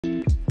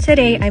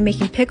Today, I'm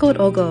making pickled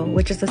ogo,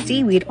 which is a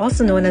seaweed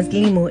also known as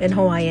limu in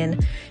Hawaiian.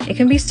 It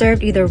can be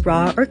served either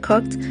raw or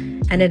cooked,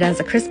 and it has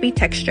a crispy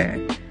texture.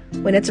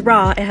 When it's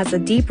raw, it has a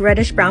deep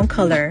reddish-brown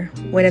color.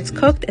 When it's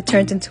cooked, it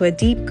turns into a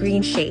deep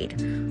green shade.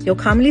 You'll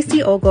commonly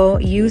see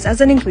ogo used as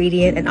an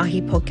ingredient in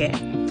ahi poke.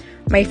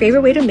 My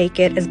favorite way to make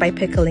it is by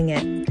pickling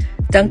it.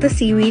 Dunk the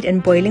seaweed in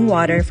boiling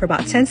water for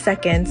about 10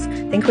 seconds,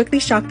 then quickly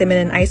shock them in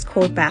an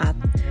ice-cold bath.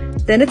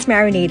 Then it's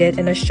marinated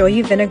in a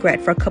shoyu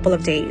vinaigrette for a couple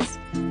of days.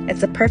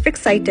 It's a perfect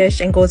side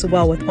dish and goes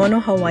well with Ono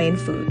Hawaiian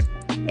food.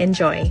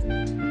 Enjoy!